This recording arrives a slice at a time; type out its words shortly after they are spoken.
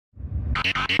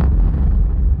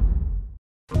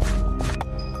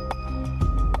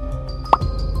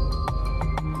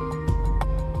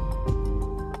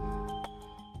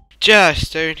Just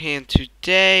Stone here, and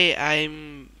today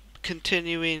I'm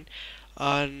continuing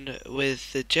on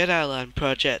with the JEDILAND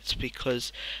project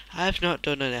because I've not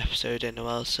done an episode in a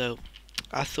while, so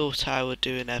I thought I would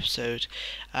do an episode.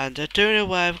 And I don't know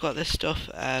why I've got this stuff.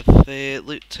 I've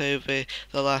looked over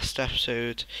the last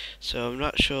episode, so I'm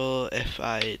not sure if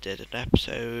I did an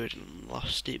episode and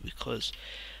lost it because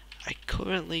I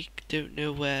currently don't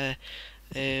know where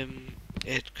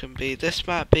it can be. This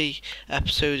might be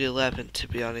episode 11 to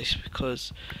be honest,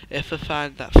 because if I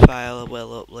find that file I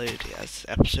will upload it as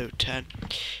episode 10,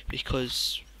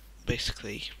 because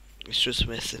basically it's just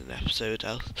missing an episode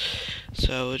else.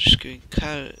 So we're just going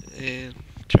to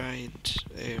try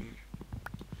and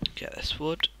get this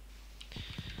wood.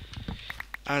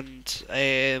 And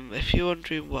if you're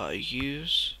wondering what I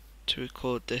use to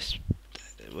record this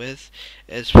with,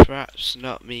 is perhaps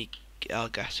not me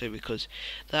Elgato, because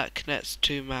that connects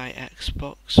to my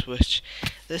Xbox, which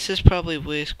this is probably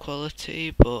worse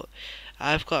quality, but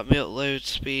I've got my upload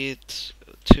speed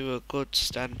to a good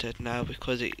standard now,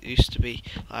 because it used to be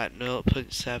like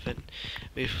 0.7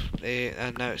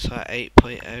 and now it's like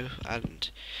 8.0, and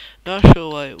not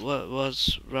sure what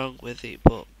was wrong with it,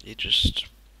 but it just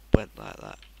went like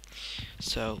that.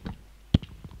 So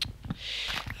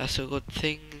that's a good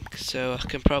thing, so I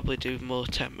can probably do more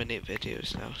 10-minute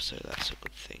videos now, so that's a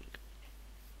good thing.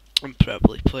 And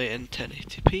probably play it in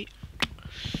 1080p.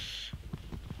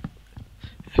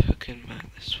 If I can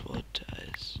make this wood,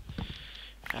 guys.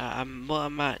 What I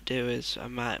might do is I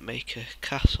might make a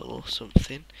castle or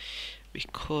something,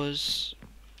 because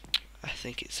I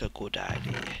think it's a good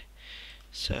idea.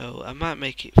 So I might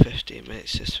make it 15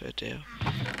 minutes this video,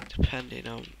 depending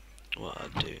on what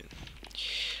I'm doing.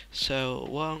 So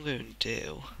what I'm going to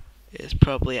do is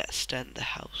probably extend the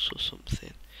house or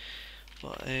something,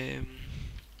 but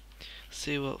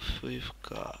see what we've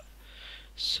got.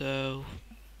 So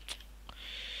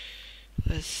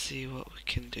let's see what we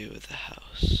can do with the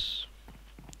house.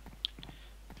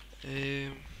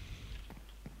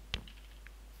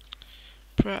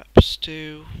 Perhaps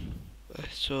do a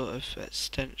sort of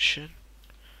extension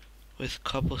with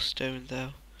cobblestone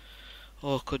though,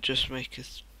 or could just make a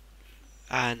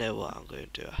I know what I'm going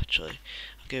to do actually.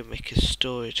 I'm going to make a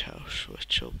storage house,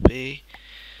 which will be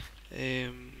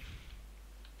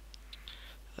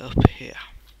up here.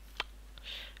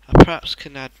 I perhaps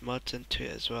can add mods into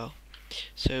it as well.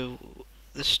 So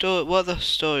what the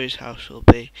storage house will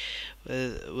be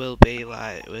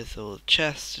like with all the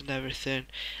chests and everything.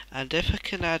 And if I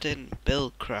can add in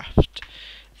buildcraft,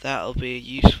 that'll be a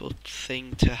useful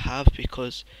thing to have,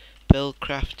 because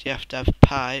buildcraft you have to have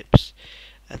pipes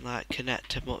and like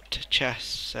connect them up to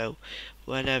chests, so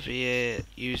whenever you're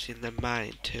using the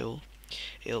mining tool,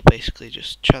 it'll basically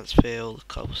just transfer all the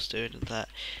cobblestone and that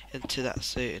into that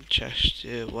certain chest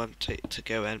you want it to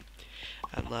go in,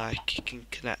 and like you can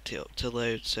connect it up to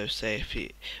loads. So say if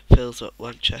it fills up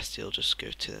one chest, you'll just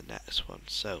go to the next one.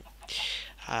 So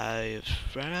I've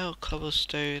run out of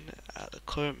cobblestone at the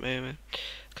current moment.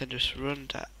 I can just run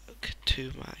that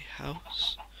to my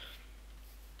house.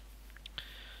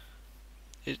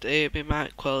 My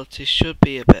mic quality should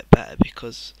be a bit better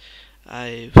because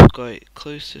I've got it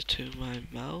closer to my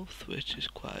mouth, which is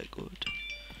quite good.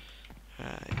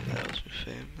 Right, that was my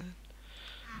phone then.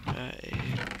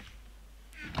 Right,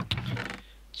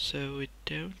 so we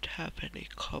don't have any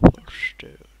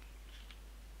cobblestone.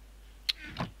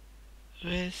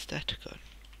 Where's that gone?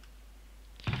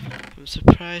 I'm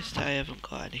surprised I haven't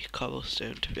got any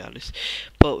cobblestone, to be honest,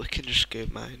 but we can just go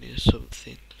mining or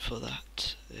something for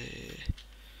that.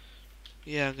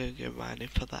 Yeah, I'm going to go mining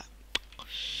for that.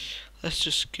 Let's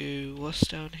just go, what's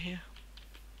down here?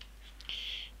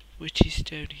 Which is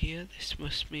down here? This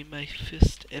must be my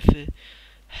first ever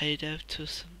hideout or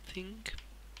something.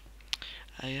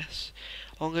 Ah yes.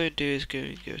 What I'm going to do is go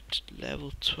to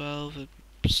level 12 and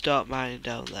start mining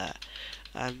down there.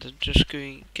 And I'm just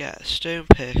going to get a stone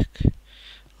pick,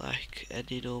 like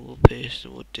any normal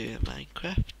person would do in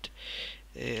Minecraft,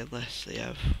 unless they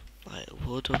have like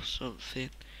wood or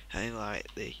something. And like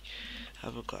they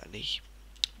haven't got any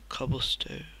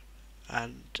cobblestone,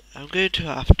 and I'm going to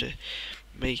have to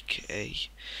make a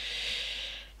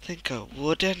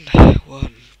wooden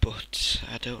one, but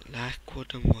I don't like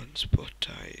wooden ones, but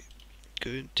I'm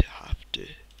going to have to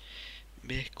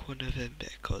make one of them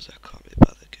because I can't be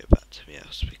bothered to go back to my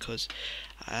house, because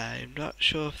I'm not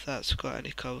sure if that's got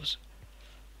any cobbles.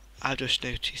 I just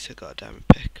noticed I got a diamond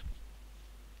pick.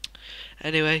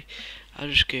 Anyway,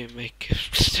 I'm just going to make a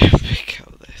stone pick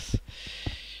out of this.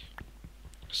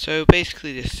 So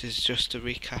basically this is just a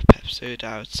recap episode,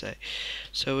 I would say.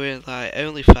 So we're like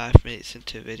only 5 minutes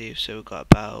into the video, so we've got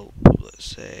about, let's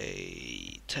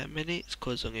say, 10 minutes,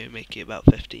 because I'm going to make it about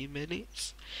 15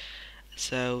 minutes.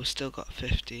 So we've still got 10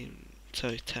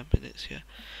 minutes here.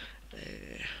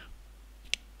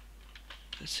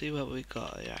 Let's see what we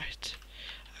got. Right,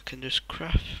 I can just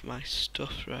craft my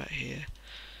stuff right here,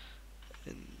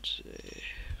 and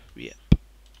yep,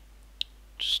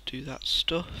 just do that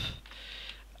stuff,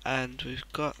 and we've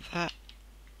got that.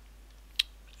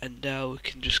 And now we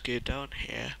can just go down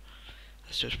here.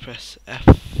 Let's just press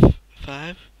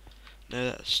F5. No,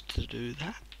 that's to do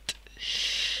that.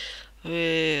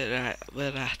 We're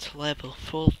at level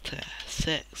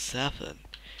 46, 7,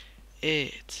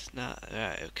 8.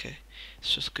 Right, okay.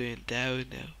 It's just going down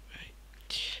now. Right.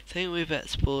 I think we've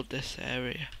explored this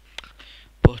area,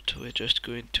 but we're just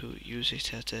going to use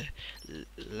it as a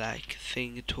like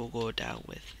thing to go down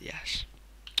with. Yes,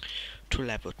 to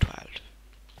level 12,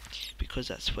 because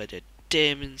that's where the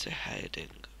demons are hiding.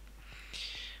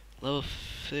 Level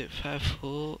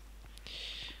 34,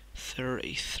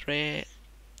 33.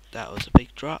 That was a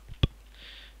big drop.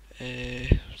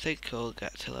 I think I'll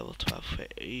get to level 12 for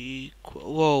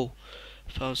equal. Whoa!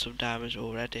 Found some diamonds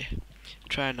already.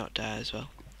 Try and not die as well.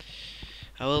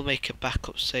 I will make a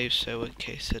backup save so in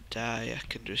case I die I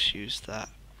can just use that.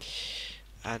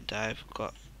 And I've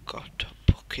got a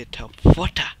bucket of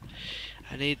water.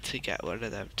 I need to get one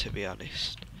of them, to be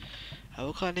honest. Have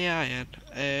I got any iron?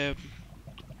 I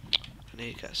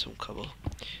need to get some cobble.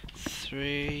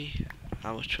 3.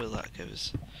 How much will that give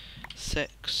us?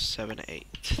 6, 7,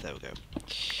 8. There we go.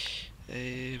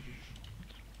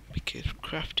 Make a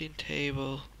crafting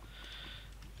table.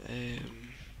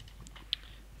 Then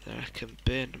I can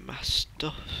burn my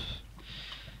stuff.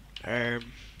 Yeah,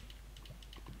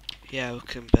 we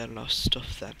can burn our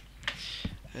stuff then.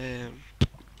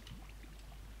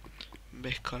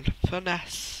 Make on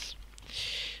furnace,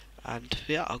 and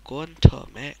we are going to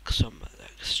make some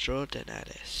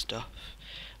extraordinary stuff.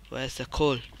 Where's the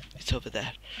coal? It's over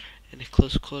there. Any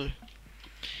close coal?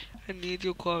 I need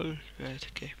your coal. Right,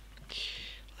 okay.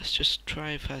 Let's just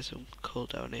try and find some coal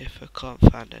down here. If I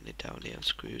can't find any down here, I'm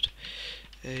screwed.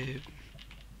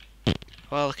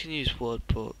 Well, I can use wood,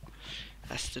 but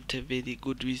that's not a very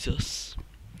good resource.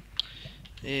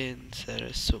 And there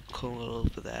is some coal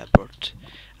over there, but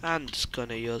I'm just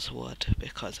gonna use wood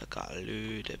because I got a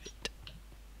load of it.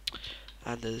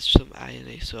 And there's some iron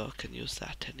here, so I can use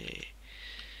that anyway.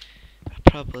 I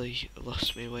probably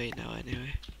lost my way now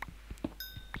anyway.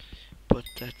 But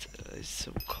that is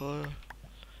some coal,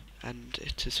 and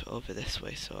it is over this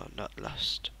way, so I'm not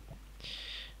lost.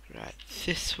 Right,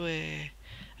 this way,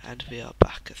 and we are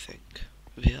back, I think.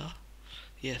 We are?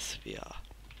 Yes, we are.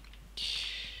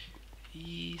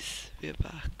 Yes, we're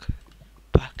back.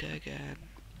 Back again.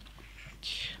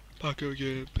 Back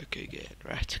again, back again.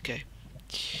 Right, okay.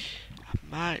 I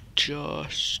might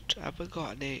just... Have we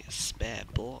got any spare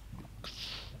blocks?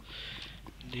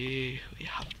 No, we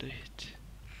haven't.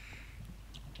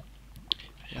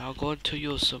 We are going to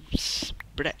use some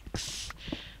bricks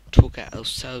to get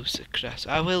ourselves a crest.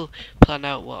 I will plan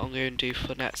out what I'm going to do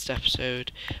for next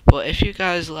episode, but if you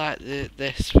guys like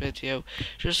this video,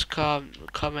 just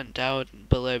comment down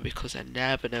below, because I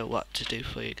never know what to do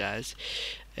for you guys.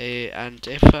 And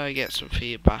if I get some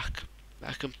feedback,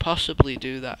 I can possibly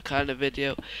do that kind of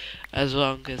video, as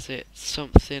long as it's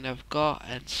something I've got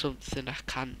and something I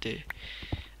can do,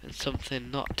 and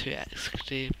something not too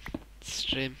extreme,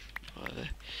 whatever.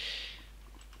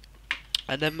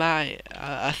 And then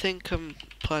I think I'm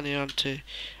planning to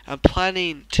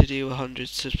do 100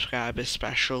 subscribers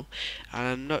special, and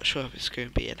I'm not sure if it's going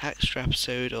to be an extra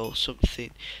episode or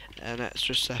something, an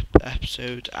extra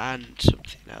episode and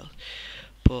something else.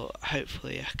 But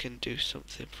hopefully I can do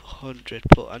something for 100.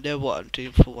 But I know what I'm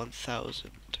doing for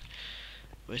 1000,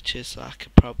 which is like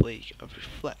probably a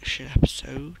reflection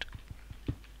episode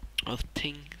of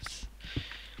things.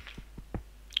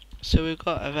 So we've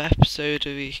got an episode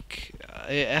a week,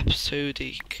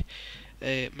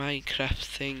 Minecraft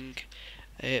thing,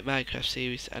 Minecraft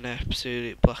series, and an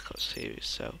episodic Black Ops series.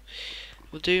 So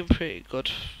we're doing pretty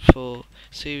good for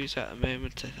series at the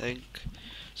moment, I think.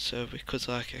 So because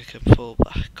like I can fall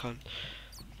back on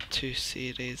 2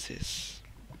 series,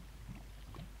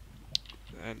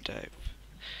 and I've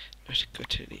not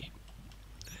got any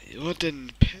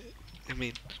wooden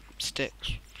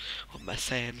sticks. What am I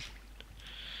saying?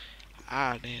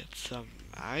 I need some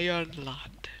iron,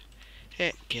 lad.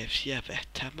 It gives you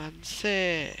vitamin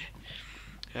C.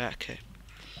 Okay.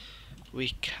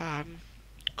 We can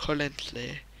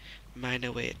currently mine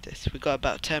away at this. We've got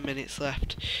about 10 minutes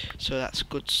left, so that's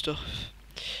good stuff.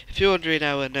 If you're wondering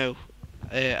how I know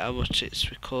how much it's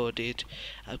recorded,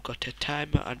 I've got a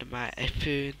timer on my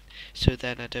iPhone, so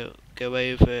then I don't go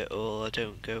over it or I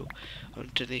don't go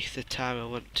underneath the time I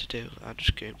want to do. I'm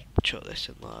just going to chuck this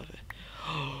in lava.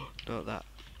 Oh, not that.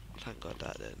 Thank God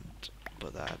that didn't.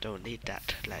 But I don't need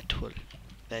that lead wool.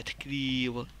 Lead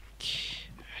green wool.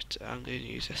 Right, I'm going to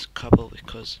use this cobble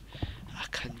because I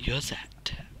can use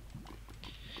it.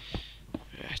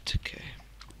 Right, okay.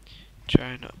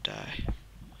 Try not die.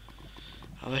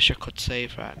 I wish I could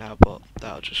save right now, but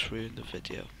that'll just ruin the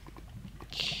video.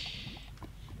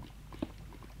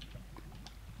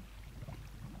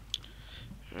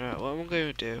 Right, what I'm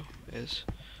going to do is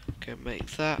I'm going to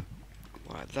make that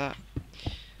like that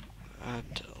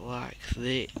and like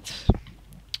that,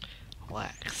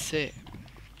 like so.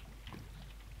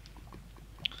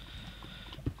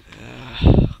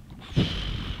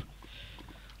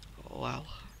 Well,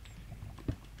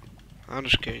 I'm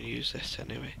just going to use this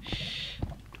anyway.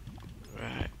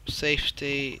 Right,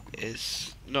 safety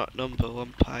is not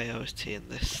 #1 priority in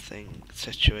this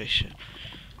situation.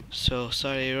 So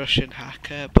sorry Russian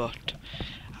hacker, but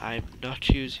I'm not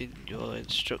using your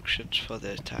instructions for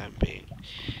the time being.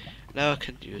 Now I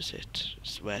can use it.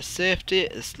 Where safety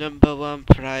is #1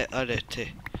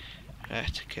 priority.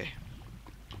 Right, okay.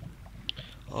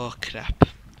 Oh crap.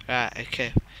 Right,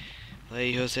 okay. We're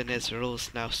using his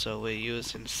rules now, so we're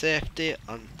using safety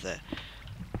on the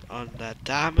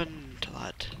diamond,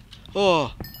 lad.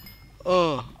 Oh,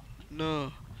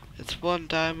 no, it's 1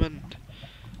 diamond.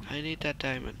 I need that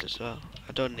diamond as well.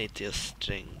 I don't need the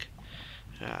string.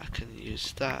 I can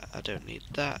use that. I don't need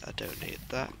that. I don't need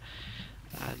that.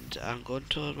 And I'm going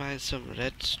to mine some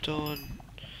redstone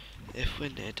if we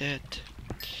need it.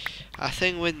 I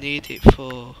think we need it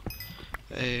for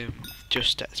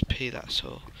just XP, that's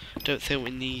all. I don't think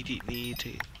we need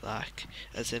it like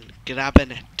as in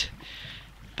grabbing it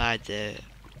by the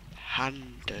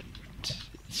hand and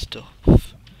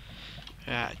stuff.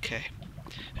 Right, okay.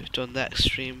 We've done the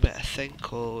extreme bit, I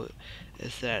think, or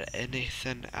is there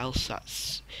anything else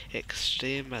that's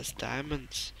extreme as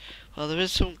diamonds? Well, there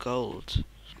is some gold,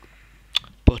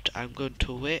 but I'm going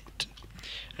to wait.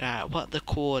 Right, what are the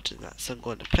coordinates? I'm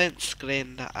going to print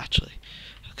screen that actually.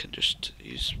 I can just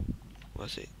use,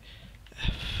 where's it,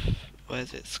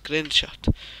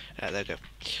 screenshot. Right, there we go.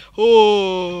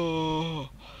 Oh,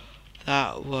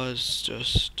 that was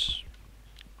just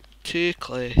too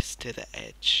close to the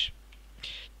edge.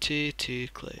 Too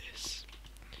close.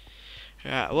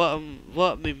 Right,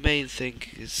 what my main thing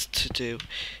is to do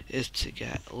is to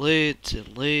get loads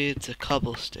and loads of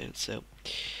cobblestone. So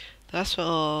that's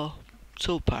all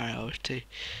priority.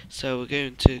 So we're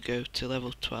going to go to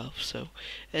level 12. So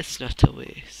it's not a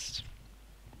waste.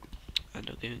 And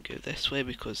I'm going to go this way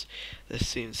because this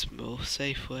seems the more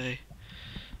safe way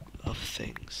of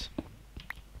things.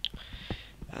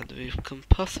 And we can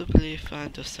possibly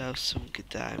find ourselves some good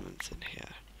diamonds in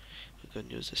here. We're going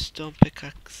to use a stone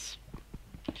pickaxe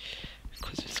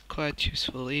because it's quite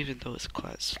useful, even though it's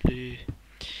quite slow.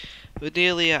 We're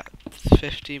nearly at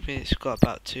 15 minutes. We've got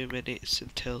about 2 minutes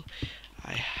until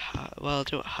well, I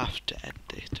don't have to end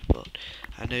it, but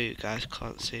I know you guys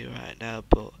can't see right now,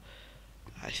 but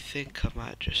I think I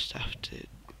might just have to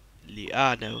leave.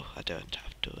 No, I don't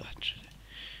have to actually.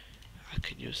 I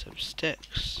can use some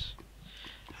sticks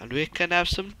and we can have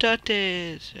some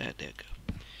tutties. Right, there we go.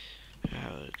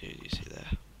 Right, we're going to use it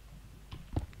there.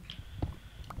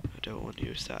 I don't want to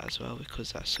use that as well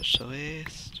because that's such a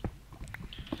waste.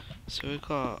 So we've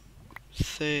got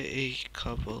 30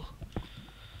 cobble,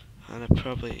 and I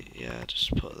probably, yeah,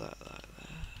 just put that like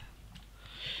there.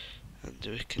 And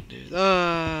we can do,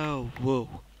 oh,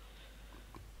 whoa,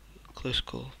 close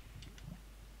call.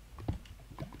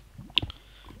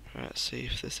 Right, see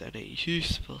if there's any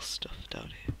useful stuff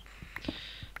down here.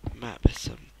 Might be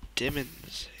some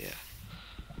diamonds here.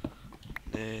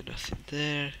 No, nothing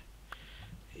there.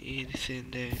 Anything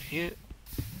down here?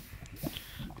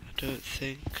 I don't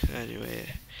think.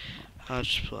 Anyway, I'll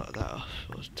just plot that off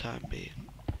for the time being,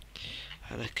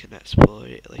 and I can explore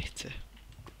it later.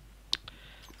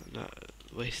 I'm not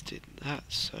wasting that,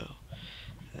 so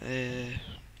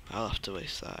I'll have to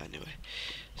waste that anyway.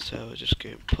 So we're just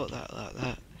going to put that like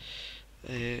that.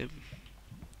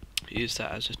 Use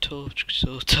that as a torch,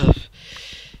 sort of.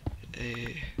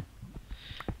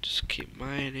 Just keep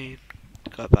mining.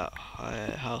 Got about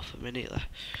half a minute left,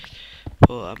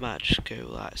 but I might just go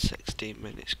like 16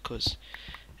 minutes because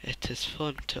it is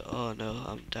fun to. Oh no,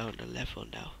 I'm down a level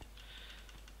now.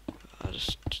 I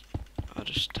just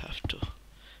have to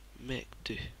make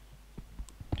do.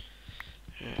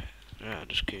 Right, I'm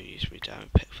just going to use my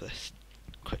diamond pick for this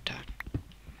quick time.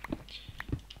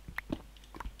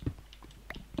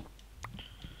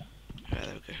 Right,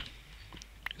 there we go.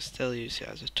 Still use it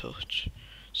as a touch.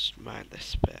 Just mine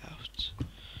this bit out.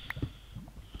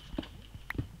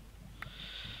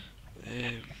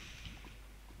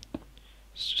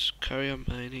 Let's just carry on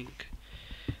mining.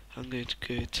 I'm going to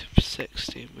go to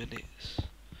 16 minutes.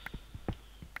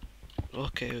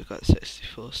 Okay, we've got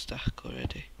 64 stack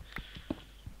already.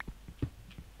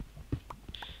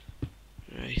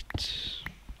 Right.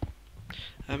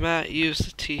 I might use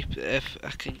the TP if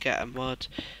I can get a mod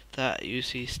that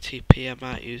uses TP. I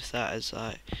might use that as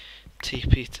like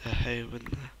TP to home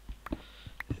and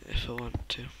if I want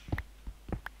to.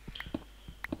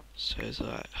 So there's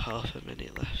like half a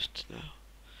minute left now.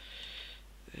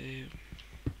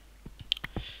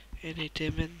 Any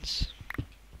diamonds?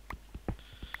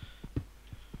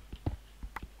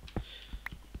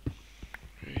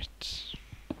 Right.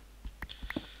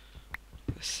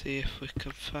 Let's see if we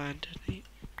can find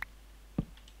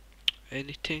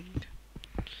anything.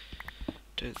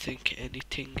 Don't think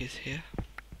anything is here.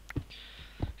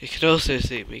 You can also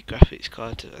see my graphics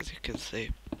card, as you can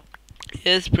see.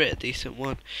 Here's a pretty decent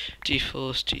one.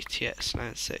 GeForce GTX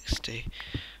 960.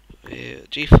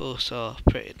 GeForce are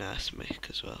pretty nice to make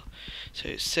as well. So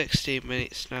it's 16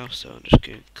 minutes now, so I'm just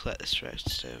going to collect this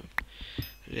redstone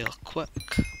real quick.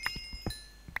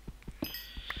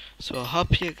 So I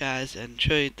hope you guys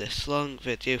enjoyed this long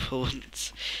video for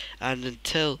once, and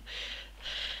until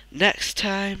next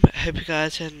time, I hope you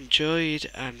guys enjoyed,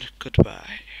 and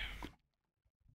goodbye.